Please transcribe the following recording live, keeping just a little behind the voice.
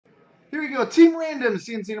Here we go. Team random,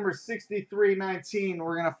 CNC number 6319.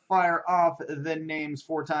 We're going to fire off the names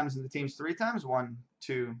 4 times and the teams 3 times. 1,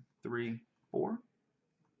 2, 3, 4.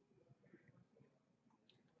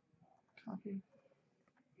 Copy.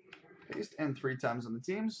 Paste. And 3 times on the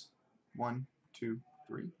teams. 1, 2,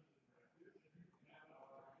 3.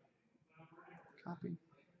 Copy.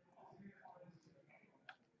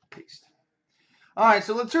 Paste. All right,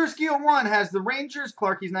 so Latursky 01 has the Rangers,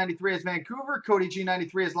 Clarkies 93 as Vancouver, Cody G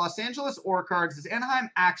 93 as Los Angeles, Orcards as Anaheim,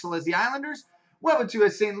 Axel as the Islanders, Webber 2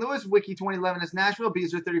 as St. Louis, Wiki 2011 as Nashville,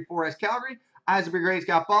 Beezer 34 as Calgary, Eisenberg Gray's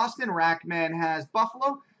got Boston, Rackman has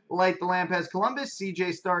Buffalo, Light the Lamp has Columbus,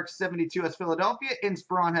 CJ Stark 72 as Philadelphia,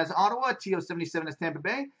 Inspiron has Ottawa, TO 77 as Tampa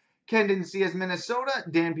Bay, Kendon C as Minnesota,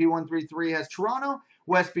 Dan P133 has Toronto,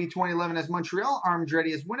 West B 2011 as Montreal,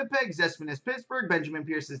 Armdretti as Winnipeg, Zesman as Pittsburgh, Benjamin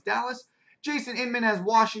Pierce as Dallas, Jason Inman has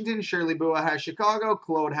Washington, Shirley Bua has Chicago,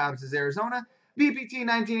 Claude Habs has Arizona, VPT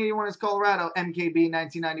 1981 has Colorado, MKB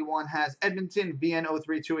 1991 has Edmonton,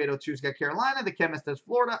 VN032802's got Carolina, The Chemist has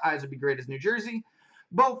Florida, Eyes Will Be Great as New Jersey,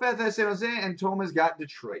 Bofeth has San Jose, and Thomas got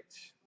Detroit.